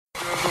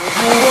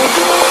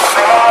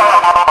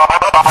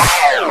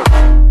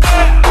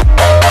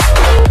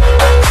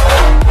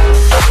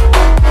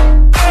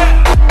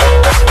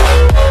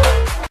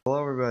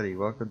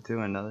welcome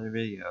to another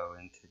video,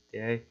 and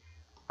today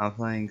I'm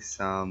playing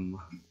some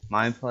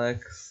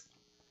Mineplex,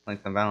 playing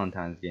some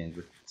Valentine's games,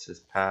 which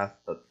just passed,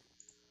 but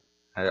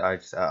I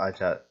guess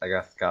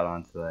got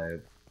on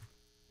today.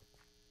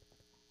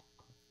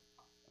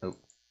 Oh,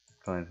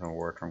 playing some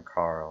word from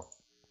Carl.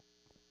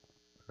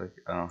 Like,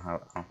 I don't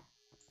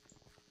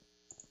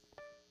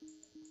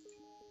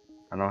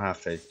have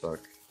Facebook,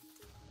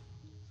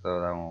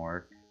 so that won't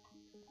work.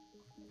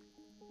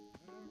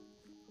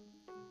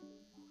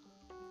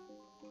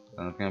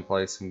 I'm just gonna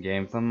play some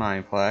games on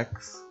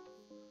Mineplex.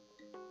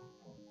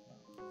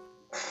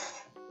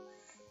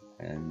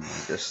 And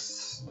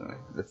just,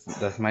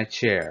 that's my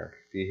chair.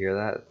 Do you hear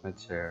that? That's my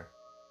chair.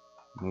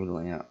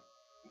 Noodling up.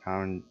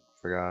 Common,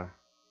 forgot.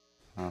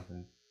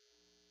 Nothing.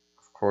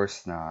 Of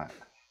course not.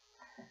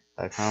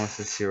 I promise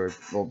this year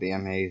will be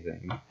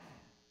amazing.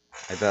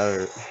 It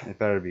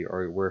better be,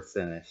 or we're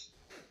finished.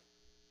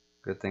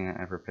 Good thing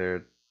I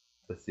prepared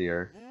this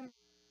year.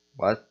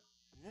 What?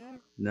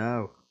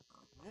 No.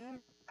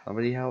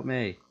 Somebody help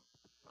me.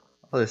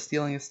 Oh, they're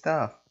stealing his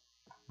stuff.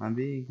 I'm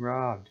being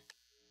robbed.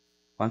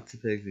 Once the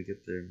pigs and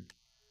get their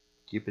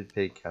Cupid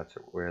pig catch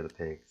where the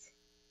pigs.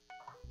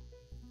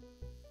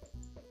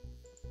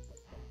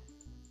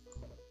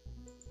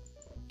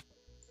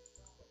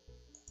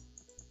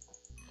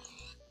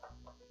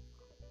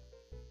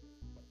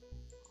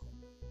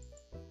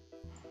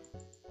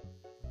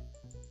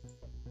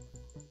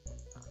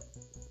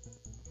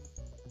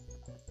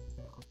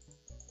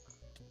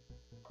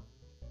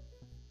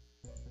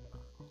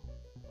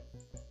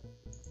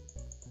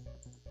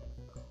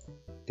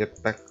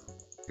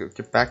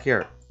 Get back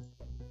here.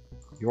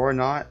 You are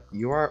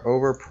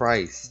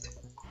overpriced.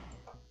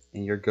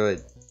 And you're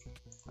good.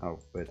 Oh,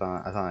 wait,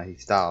 I thought he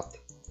stopped.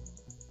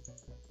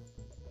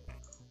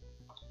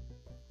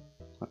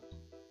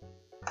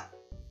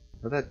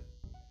 What that?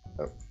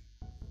 Oh.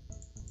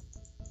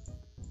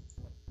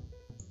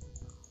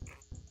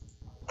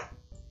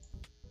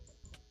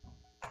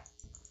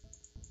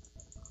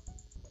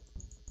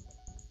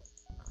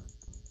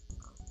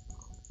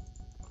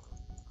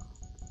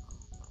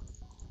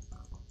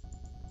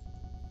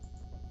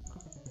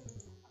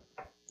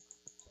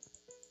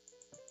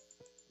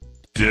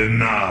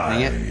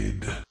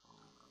 Denied.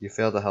 You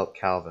failed to help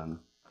Calvin.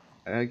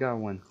 I got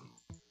one.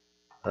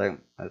 Let's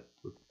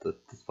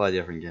play a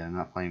different game. I'm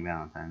not playing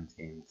Valentine's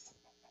games.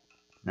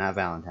 Not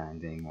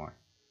Valentine's anymore.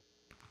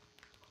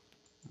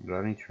 Do I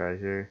have any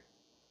treasure?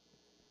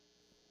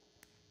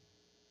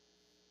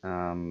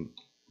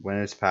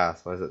 Winter's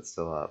Pass. Why is it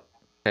still up?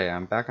 Okay,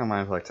 I'm back on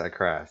Mineplex. I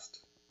crashed.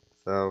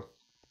 So,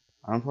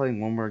 I'm playing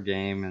one more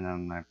game and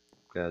then I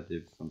gotta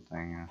do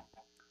something.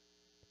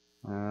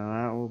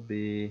 That will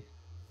be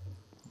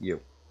you.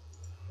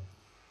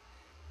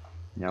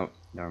 Nope,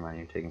 never mind,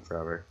 you're taking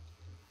forever.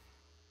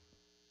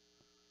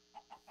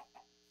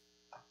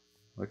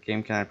 What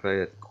game can I play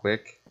that's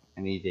quick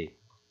and easy?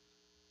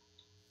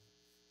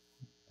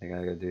 I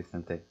gotta go do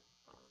something.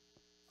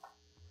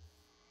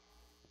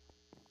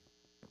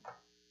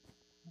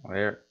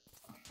 Where?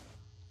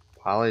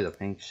 Polly the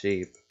pink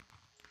sheep.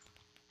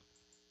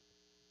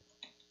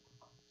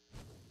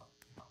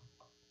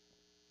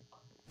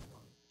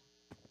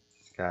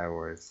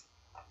 Skywars.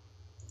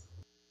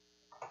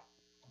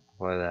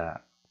 Play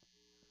that.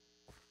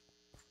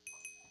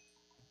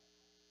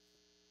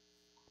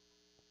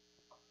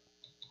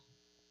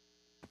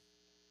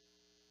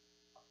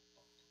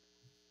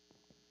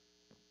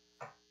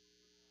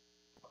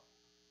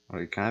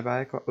 Wait, can I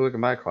buy a class? Look at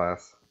my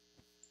class.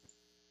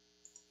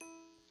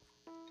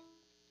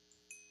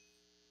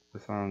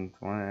 This one's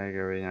 1 egg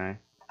every night.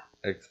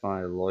 Egg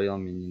spawn a loyal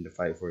minion to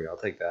fight for you. I'll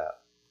take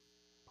that.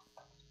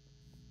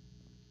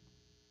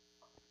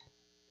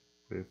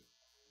 Boop,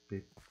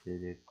 boop,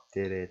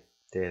 did it.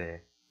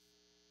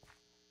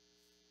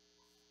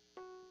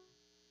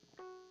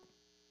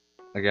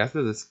 Okay,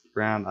 after this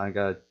round, I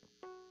got.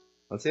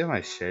 Let's see if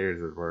my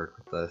shaders would work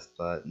with this,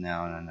 but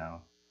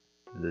no.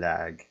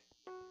 Lag.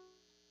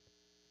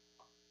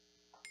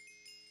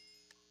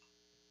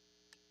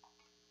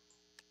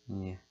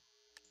 Yeah.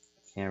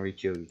 Can't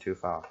reach you, you're too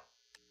far.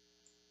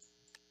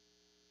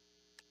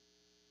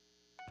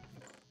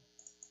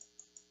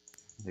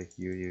 Like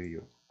you.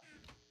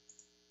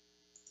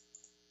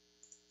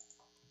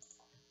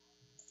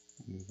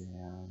 You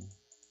down.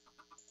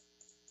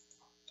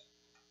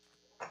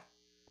 I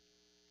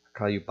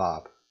call you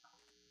Bob.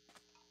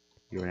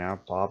 You are now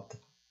Bob.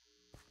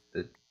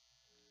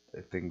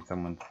 I think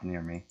someone's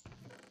near me.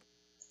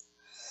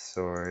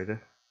 Sword.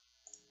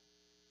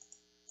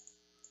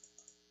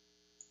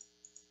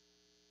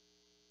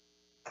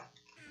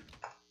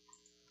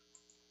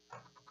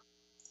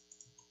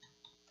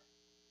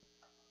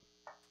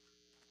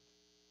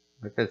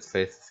 Look at his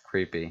face, it's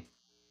creepy.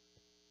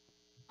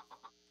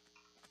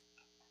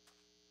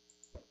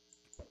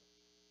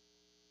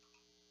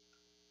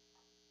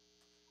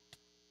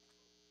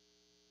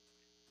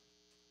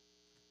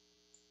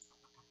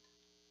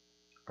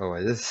 Oh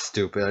wait, this is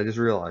stupid, I just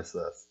realized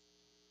this.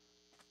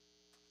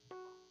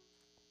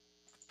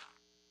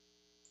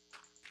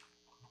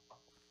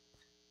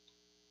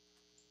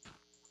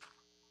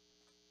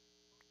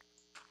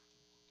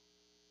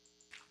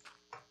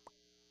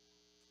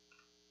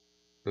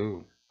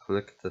 Ooh,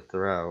 click to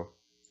throw.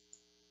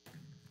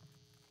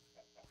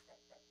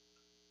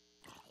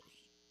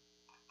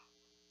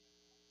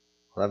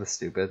 Well, that was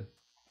stupid.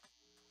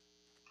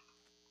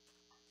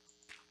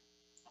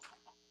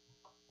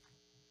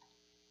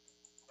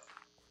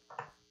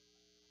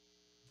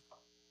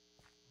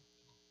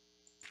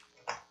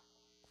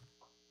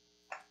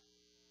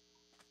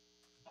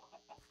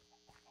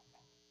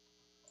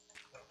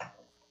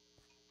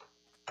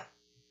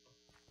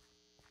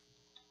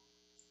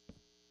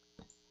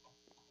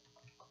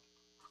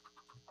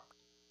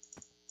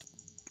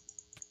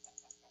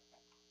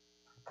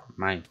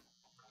 Mine.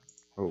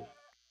 Oh.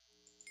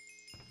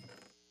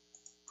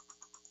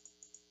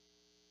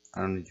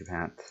 I don't need your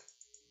pants.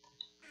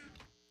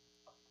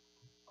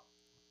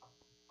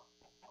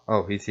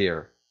 Oh, he's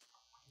here.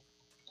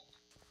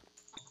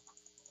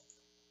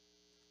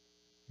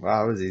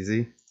 Wow, that was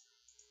easy.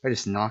 I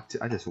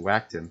just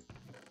whacked him.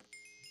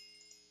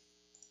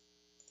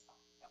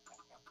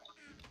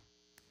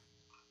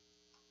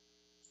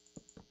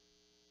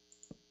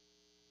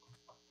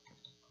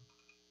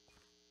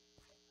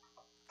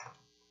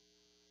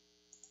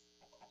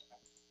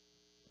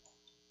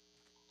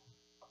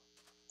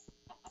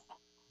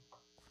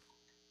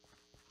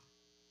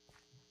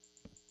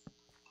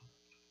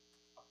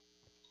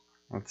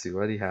 Let's see,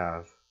 what do you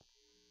have?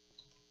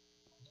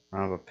 I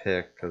don't have a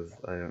pick because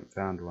I haven't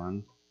found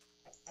one.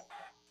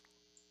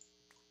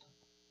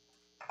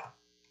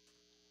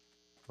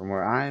 From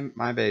where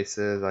my base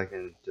is, I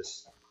can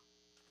just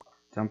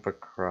jump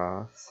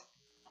across.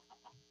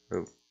 Oh,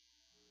 I'll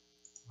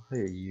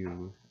clear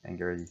you and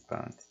get rid of these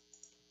bones.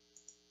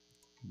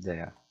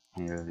 There,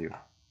 here's you.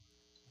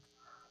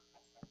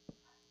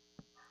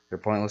 You're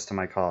pointless to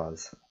my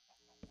cause.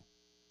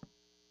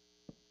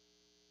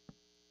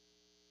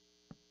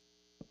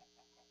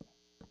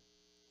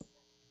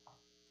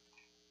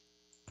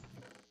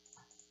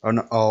 Oh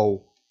no!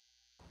 Oh,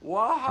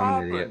 What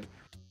I'm an happened?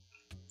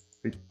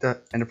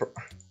 idiot.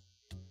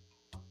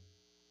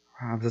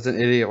 I'm such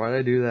an idiot. Why did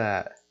I do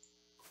that?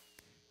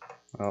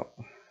 Well,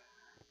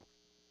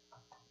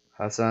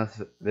 that's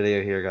the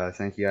video here, guys.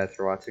 Thank you guys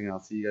for watching.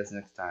 I'll see you guys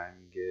next time.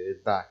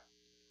 Goodbye.